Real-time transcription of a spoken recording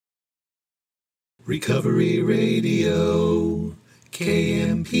Recovery Radio,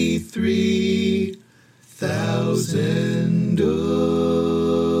 KMP3, 1000 Oaks.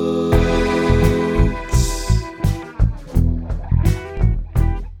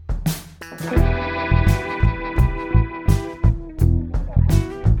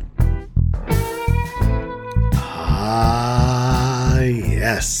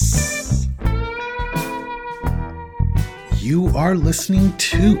 Yes. You are listening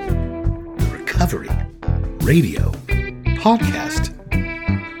to Recovery Radio podcast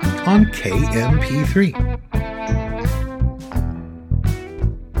on KMP3.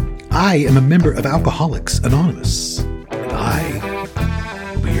 I am a member of Alcoholics Anonymous, and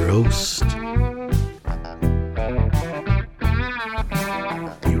I will be your host.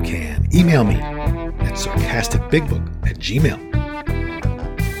 You can email me at sarcasticbigbook@gmail.com.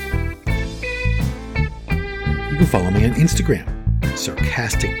 You can follow me on Instagram,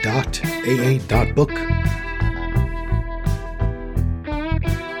 sarcastic.aa.book.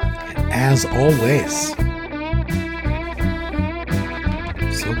 And as always,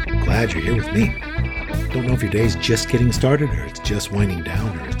 so glad you're here with me. Don't know if your day's just getting started, or it's just winding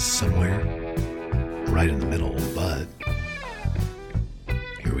down, or it's somewhere right in the middle, but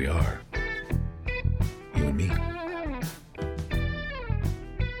here we are, you and me.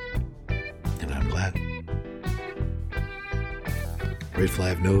 And I'm glad. Grateful I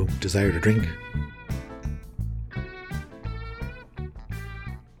have no desire to drink.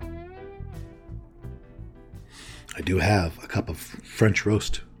 I do have a cup of French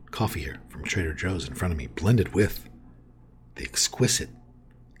roast coffee here from Trader Joe's in front of me, blended with the exquisite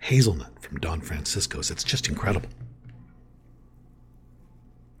hazelnut from Don Francisco's. It's just incredible.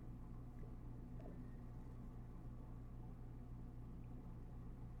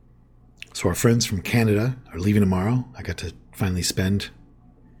 So our friends from Canada are leaving tomorrow. I got to finally spend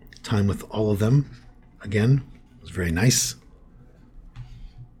time with all of them again. It was very nice.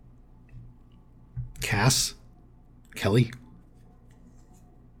 Cass, Kelly,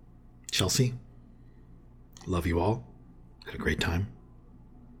 Chelsea, love you all. Had a great time.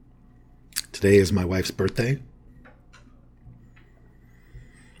 Today is my wife's birthday.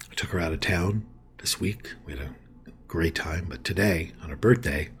 I took her out of town this week. We had a great time, but today, on her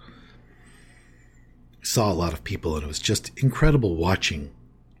birthday, I saw a lot of people, and it was just incredible watching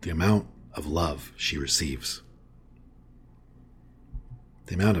the amount of love she receives.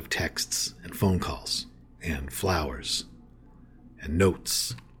 The amount of texts and phone calls and flowers and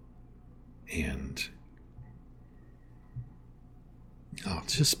notes and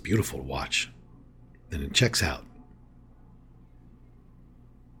it's just beautiful to watch. And it checks out.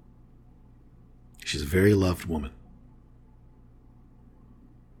 She's a very loved woman.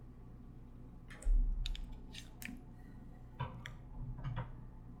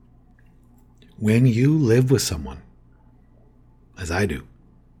 When you live with someone, as I do,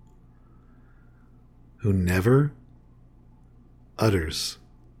 who never utters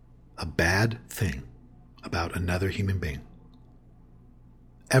a bad thing about another human being,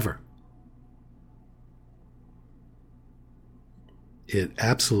 ever, it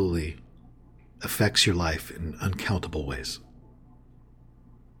absolutely affects your life in uncountable ways.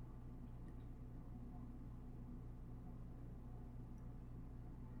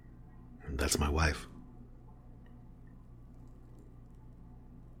 And that's my wife.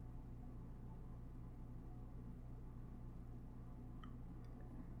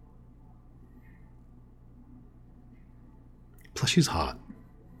 Plus, she's hot.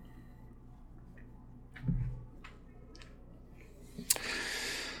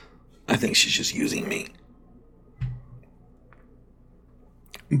 I think she's just using me.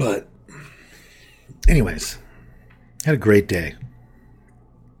 But, anyways, had a great day.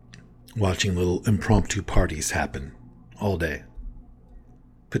 Watching little impromptu parties happen all day.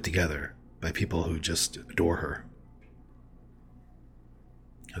 Put together by people who just adore her.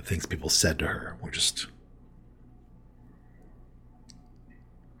 The things people said to her were just...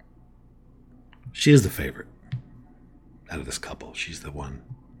 She is the favorite out of this couple. She's the one.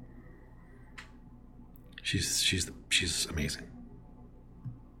 She's amazing.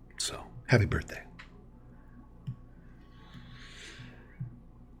 So, happy birthday.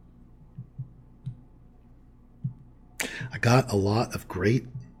 I got a lot of great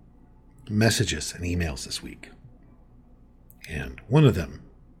messages and emails this week. And one of them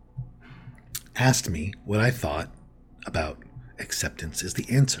asked me what I thought about acceptance is the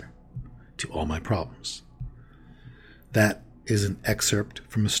answer to all my problems. That is an excerpt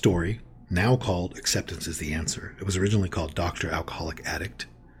from a story now called Acceptance is the Answer. It was originally called Dr. Alcoholic Addict.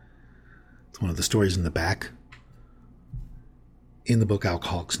 It's one of the stories in the back in the book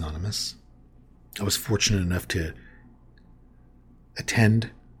Alcoholics Anonymous. I was fortunate enough to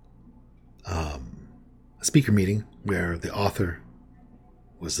attend a speaker meeting where the author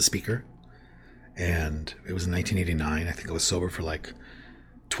was the speaker. And it was in 1989. I think I was sober for like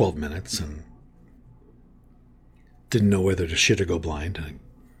 12 minutes and didn't know whether to shit or go blind.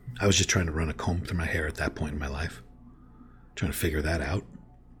 I was just trying to run a comb through my hair at that point in my life, trying to figure that out.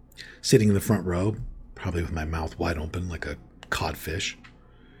 Sitting in the front row, probably with my mouth wide open like a codfish.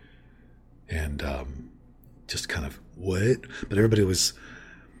 And just kind of, what? But everybody was,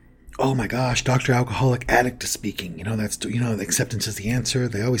 oh my gosh, Dr. Alcoholic Addict is speaking. The acceptance is the answer.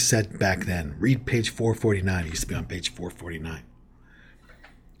 They always said back then, read page 449. It used to be on page 449.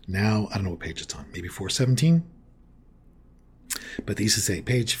 Now, I don't know what page it's on. Maybe 417? But they used to say,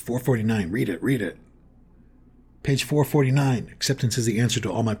 page 449, read it. Page 449, acceptance is the answer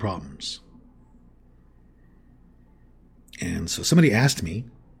to all my problems. And so somebody asked me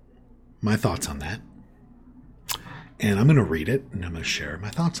my thoughts on that. And I'm going to read it, and I'm going to share my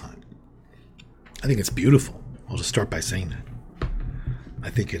thoughts on it. I think it's beautiful. I'll just start by saying that. I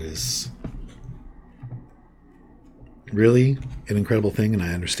think it is really an incredible thing, and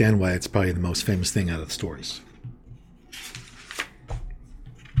I understand why it's probably the most famous thing out of the stories.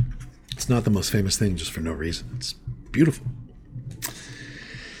 It's not the most famous thing just for no reason. It's beautiful.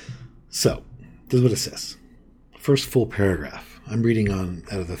 So, this is what it says. First full paragraph. I'm reading out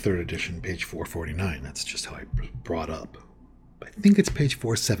of the third edition, page 449. That's just how I brought up. I think it's page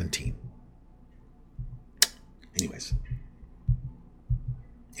 417. Anyways.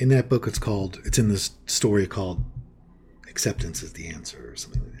 In that book, it's in this story called Acceptance is the Answer or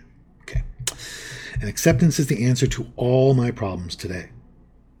something like that. Okay. And acceptance is the answer to all my problems today.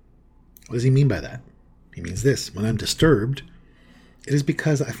 What does he mean by that? He means this. When I'm disturbed, it is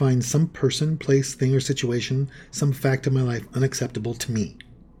because I find some person, place, thing, or situation, some fact of my life unacceptable to me.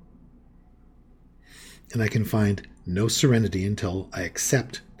 And I can find no serenity until I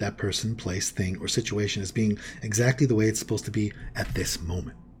accept that person, place, thing, or situation as being exactly the way it's supposed to be at this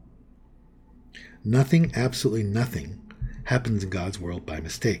moment. Nothing, absolutely nothing, happens in God's world by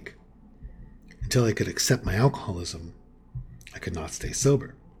mistake. Until I could accept my alcoholism, I could not stay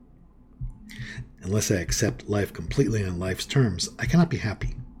sober. Unless I accept life completely on life's terms, I cannot be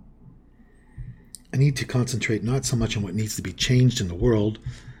happy. I need to concentrate not so much on what needs to be changed in the world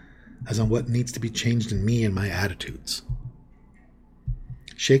as on what needs to be changed in me and my attitudes.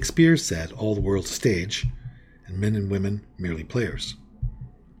 Shakespeare said all the world's a stage, and men and women merely players.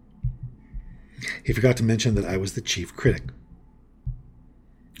 He forgot to mention that I was the chief critic.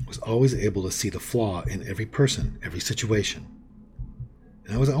 I was always able to see the flaw in every person, every situation.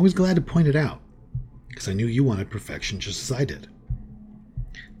 And I was always glad to point it out, because I knew you wanted perfection just as I did.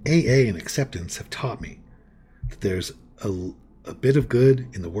 AA and acceptance have taught me that there's a bit of good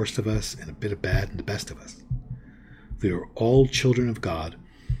in the worst of us and a bit of bad in the best of us. We are all children of God,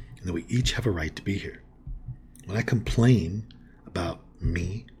 and that we each have a right to be here. When I complain about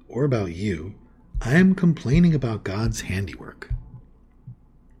me or about you, I am complaining about God's handiwork.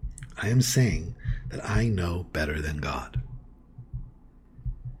 I am saying that I know better than God.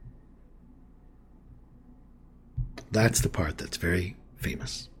 That's the part that's very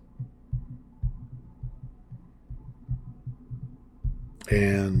famous.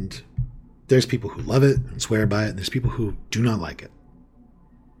 And there's people who love it and swear by it, and there's people who do not like it.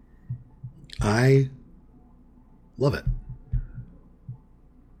 I love it.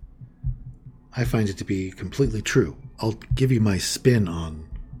 I find it to be completely true. I'll give you my spin on,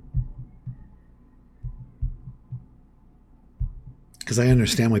 because I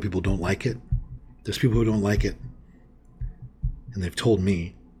understand why people don't like it. There's people who don't like it, and they've told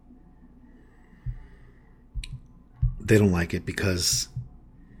me they don't like it because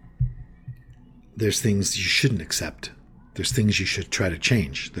there's things you shouldn't accept. There's things you should try to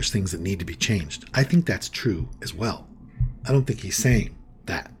change. There's things that need to be changed. I think that's true as well. I don't think he's saying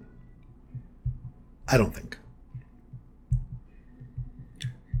that. I don't think.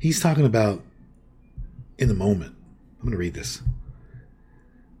 He's talking about in the moment. I'm going to read this.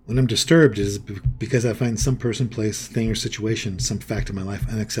 When I'm disturbed, it is because I find some person, place, thing, or situation, some fact of my life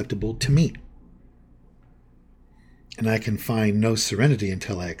unacceptable to me. And I can find no serenity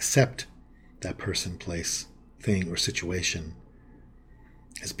until I accept that person, place, thing, or situation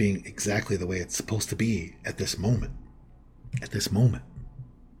as being exactly the way it's supposed to be at this moment. At this moment.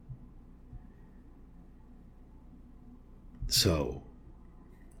 So,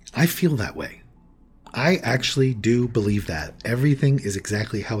 I feel that way. I actually do believe that everything is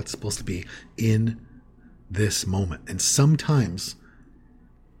exactly how it's supposed to be in this moment. And sometimes,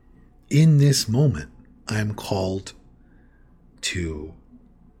 in this moment, I'm called to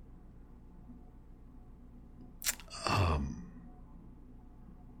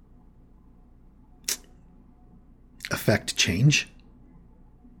affect change.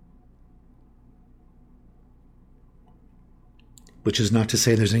 Which is not to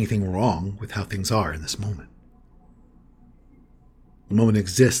say there's anything wrong with how things are in this moment. The moment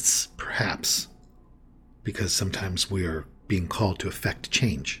exists, perhaps, because sometimes we are being called to affect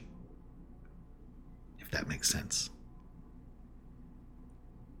change. If that makes sense.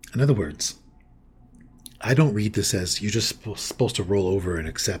 In other words, I don't read this as you're just supposed to roll over and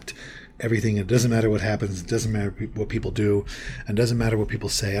accept everything. It doesn't matter what happens. It doesn't matter what people do. And it doesn't matter what people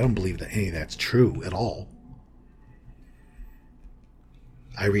say. I don't believe that any of that's true at all.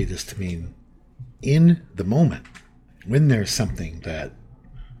 I read this to mean in the moment, when there's something that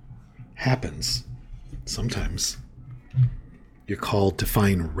happens, sometimes you're called to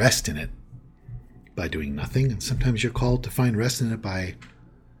find rest in it by doing nothing. And sometimes you're called to find rest in it by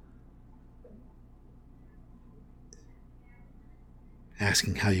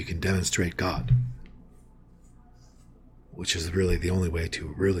asking how you can demonstrate God, which is really the only way to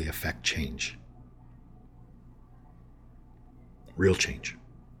really affect change. Real change.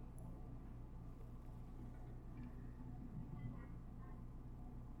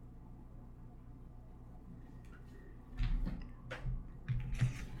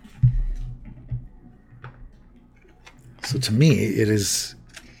 So to me, it is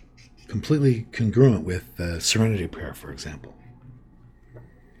completely congruent with the Serenity Prayer, for example.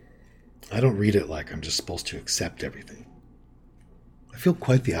 I don't read it like I'm just supposed to accept everything. I feel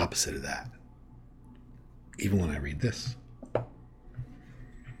quite the opposite of that, even when I read this.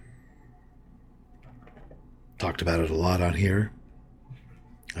 Talked about it a lot on here.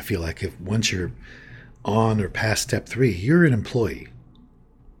 I feel like if once you're on or past step 3, you're an employee.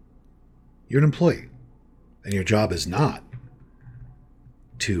 You're an employee. And your job is not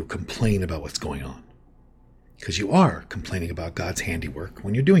to complain about what's going on. Because you are complaining about God's handiwork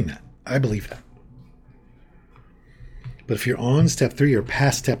when you're doing that. I believe that. But if you're on step 3 or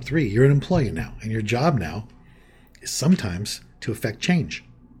past step 3, you're an employee now. And your job now is sometimes to affect change.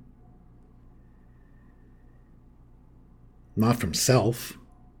 Not from self.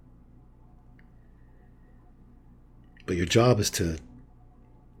 But your job is to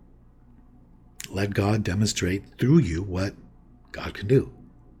let God demonstrate through you what God can do.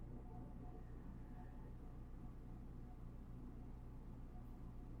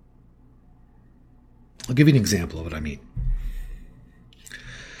 I'll give you an example of what I mean.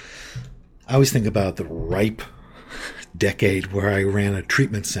 I always think about the ripe decade where I ran a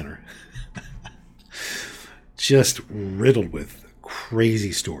treatment center. Just riddled with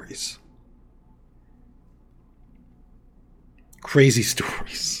crazy stories. Crazy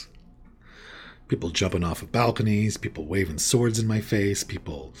stories. People jumping off of balconies, people waving swords in my face,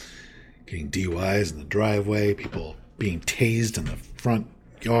 people getting DUIs in the driveway, people being tased in the front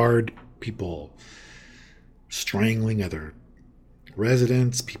yard, people strangling other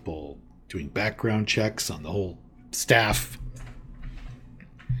residents, people doing background checks on the whole staff,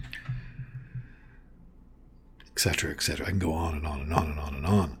 etc., etc. I can go on and on and on and on and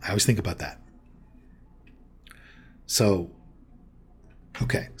on. I always think about that. So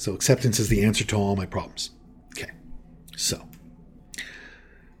acceptance is the answer to all my problems. Okay, so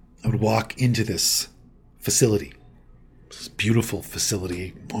I would walk into this facility, this beautiful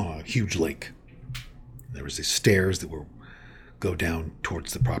facility on a huge lake. There was these stairs that would go down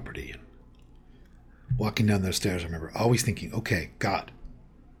towards the property. And walking down those stairs, I remember always thinking, okay, God,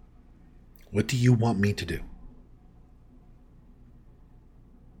 what do you want me to do?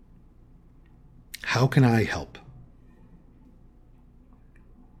 How can I help?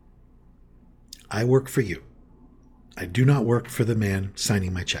 I work for you. I do not work for the man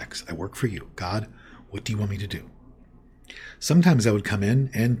signing my checks. I work for you. God, what do you want me to do? Sometimes I would come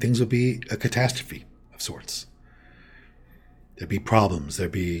in and things would be a catastrophe of sorts. There'd be problems.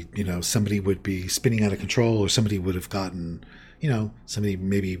 There'd be, somebody would be spinning out of control, or somebody would have gotten, somebody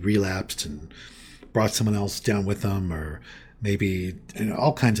maybe relapsed and brought someone else down with them, or maybe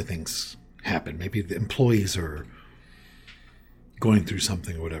all kinds of things happen. Maybe the employees are going through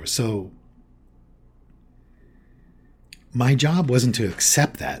something or whatever. So my job wasn't to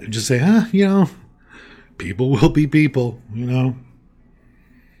accept that and just say, people will be people,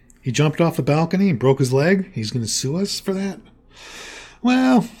 He jumped off the balcony and broke his leg. He's going to sue us for that?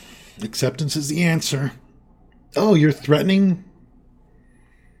 Well, acceptance is the answer. Oh, you're threatening?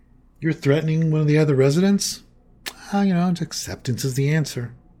 You're threatening one of the other residents? Acceptance is the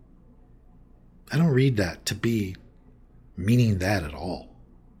answer. I don't read that to be meaning that at all.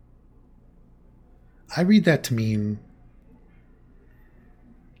 I read that to mean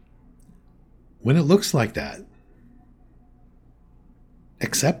when it looks like that,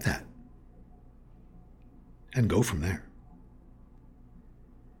 accept that. and go from there.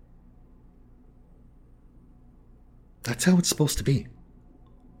 That's how it's supposed to be.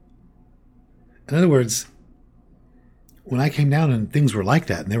 In other words, when I came down and things were like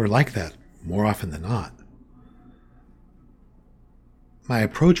that, and they were like that more often than not, my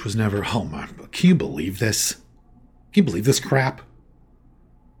approach was never, oh my, can you believe this? Can you believe this crap?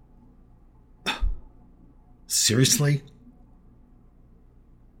 Seriously?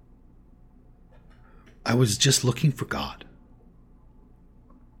 I was just looking for God.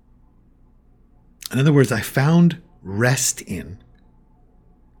 In other words, I found rest in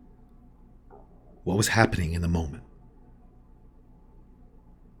what was happening in the moment.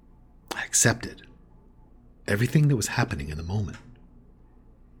 I accepted everything that was happening in the moment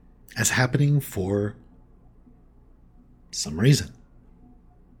as happening for some reason.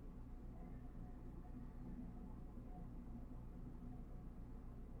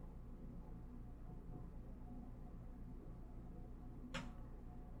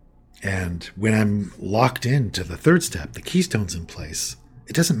 And when I'm locked into the third step, the keystone's in place,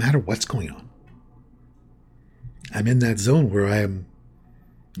 it doesn't matter what's going on. I'm in that zone where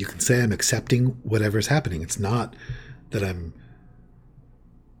you can say I'm accepting whatever's happening. It's not that I'm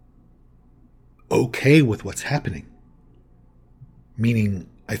okay with what's happening, meaning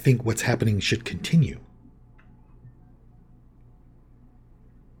I think what's happening should continue.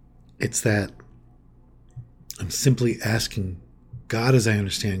 It's that I'm simply asking God, as I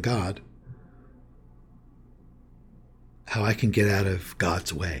understand God, how I can get out of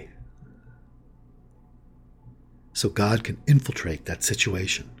God's way. So God can infiltrate that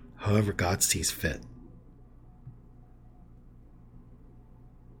situation, however God sees fit.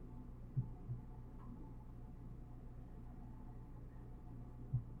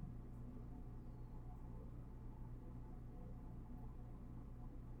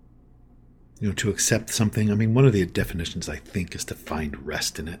 To accept something, I mean, one of the definitions, I think, is to find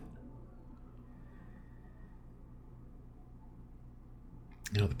rest in it.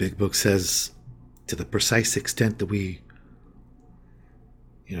 The big book says, to the precise extent that we,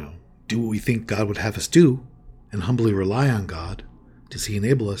 do what we think God would have us do and humbly rely on God, does He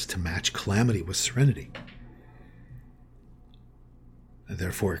enable us to match calamity with serenity. And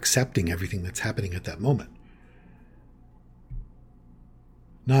therefore accepting everything that's happening at that moment.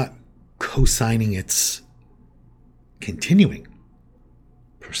 Not co-signing its continuing,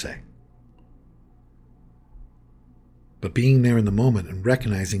 per se. But being there in the moment and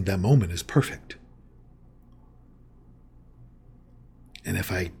recognizing that moment is perfect. And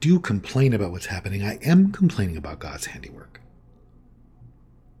if I do complain about what's happening, I am complaining about God's handiwork.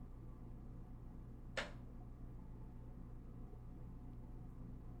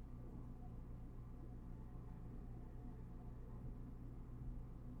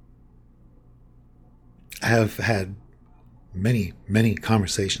 I have had many, many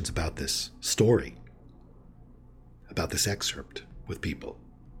conversations about this story, about this excerpt with people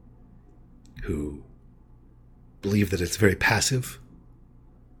who believe that it's very passive,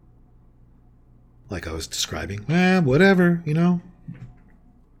 like I was describing. Whatever,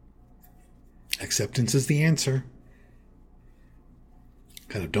 Acceptance is the answer.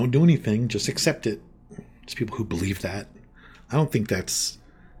 Kind of don't do anything, just accept it. There's people who believe that. I don't think that's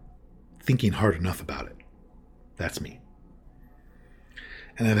thinking hard enough about it. That's me.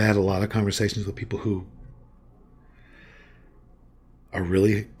 And I've had a lot of conversations with people who are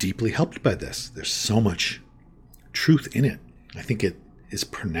really deeply helped by this. There's so much truth in it. I think it is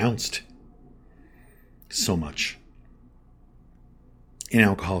pronounced so much in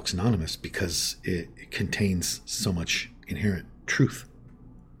Alcoholics Anonymous because it contains so much inherent truth.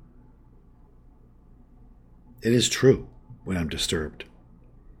 It is true when I'm disturbed. ...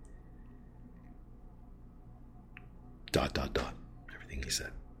 Everything he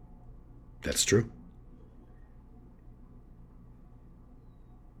said. That's true.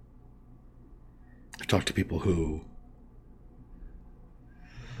 I've talked to people who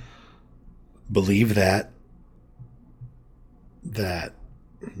believe that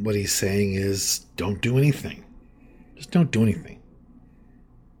what he's saying is don't do anything. Just don't do anything.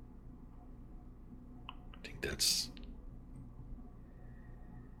 I think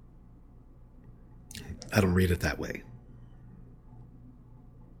I don't read it that way.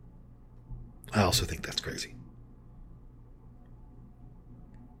 I also think that's crazy.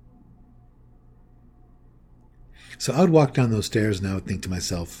 So I would walk down those stairs and I would think to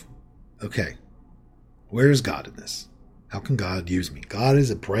myself, okay, where is God in this? How can God use me? God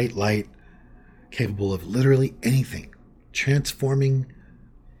is a bright light capable of literally anything, transforming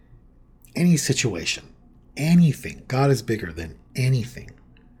any situation, anything. God is bigger than anything.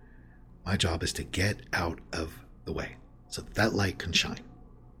 My job is to get out of the way so that light can shine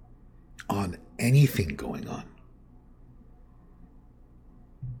on anything going on.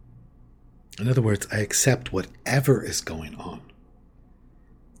 In other words, I accept whatever is going on.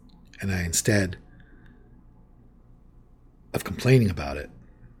 And I, instead of complaining about it,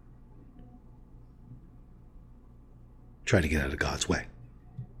 try to get out of God's way.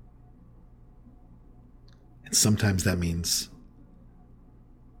 And sometimes that means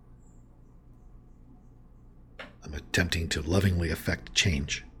I'm attempting to lovingly affect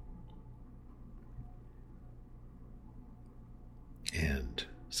change. And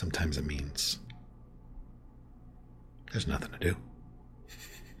sometimes it means there's nothing to do.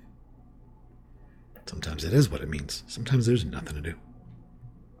 Sometimes it is what it means. Sometimes there's nothing to do.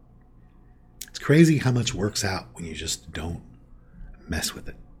 It's crazy how much works out when you just don't mess with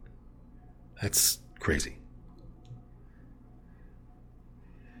it. That's crazy.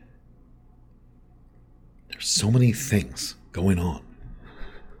 There's so many things going on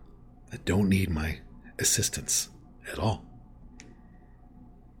that don't need my assistance at all.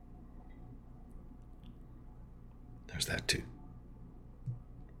 There's that too.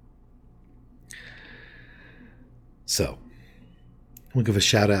 So, I'm going to give a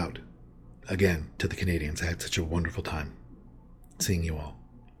shout out again to the Canadians. I had such a wonderful time seeing you all,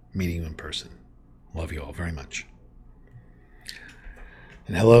 meeting you in person. Love you all very much.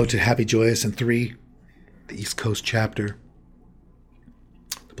 And hello to Happy, Joyous, and 3, the East Coast chapter,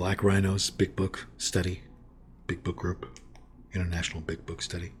 the Black Rhinos Big Book Study, Big Book Group, International Big Book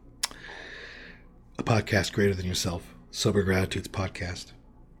Study, a podcast greater than yourself, Sober Gratitudes podcast.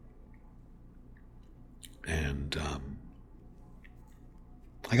 And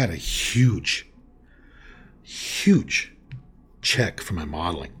I got a huge check for my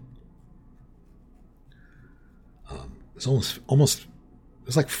modeling. It was almost it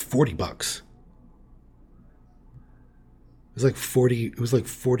was like $40. It was like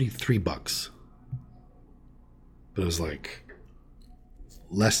 $43. But it was like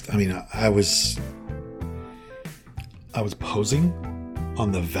less. I mean, I was posing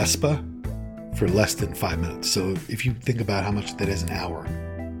on the Vespa for less than 5 minutes. So if you think about how much that is an hour,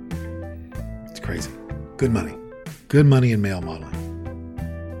 it's crazy. Good money. Good money in male modeling.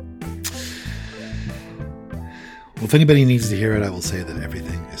 Well, if anybody needs to hear it, I will say that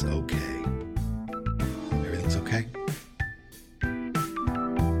everything is okay. Everything's okay.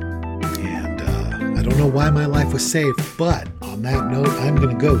 And I don't know why my life was saved, but on that note, I'm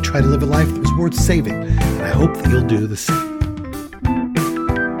going to go try to live a life that was worth saving. And I hope that you'll do the same.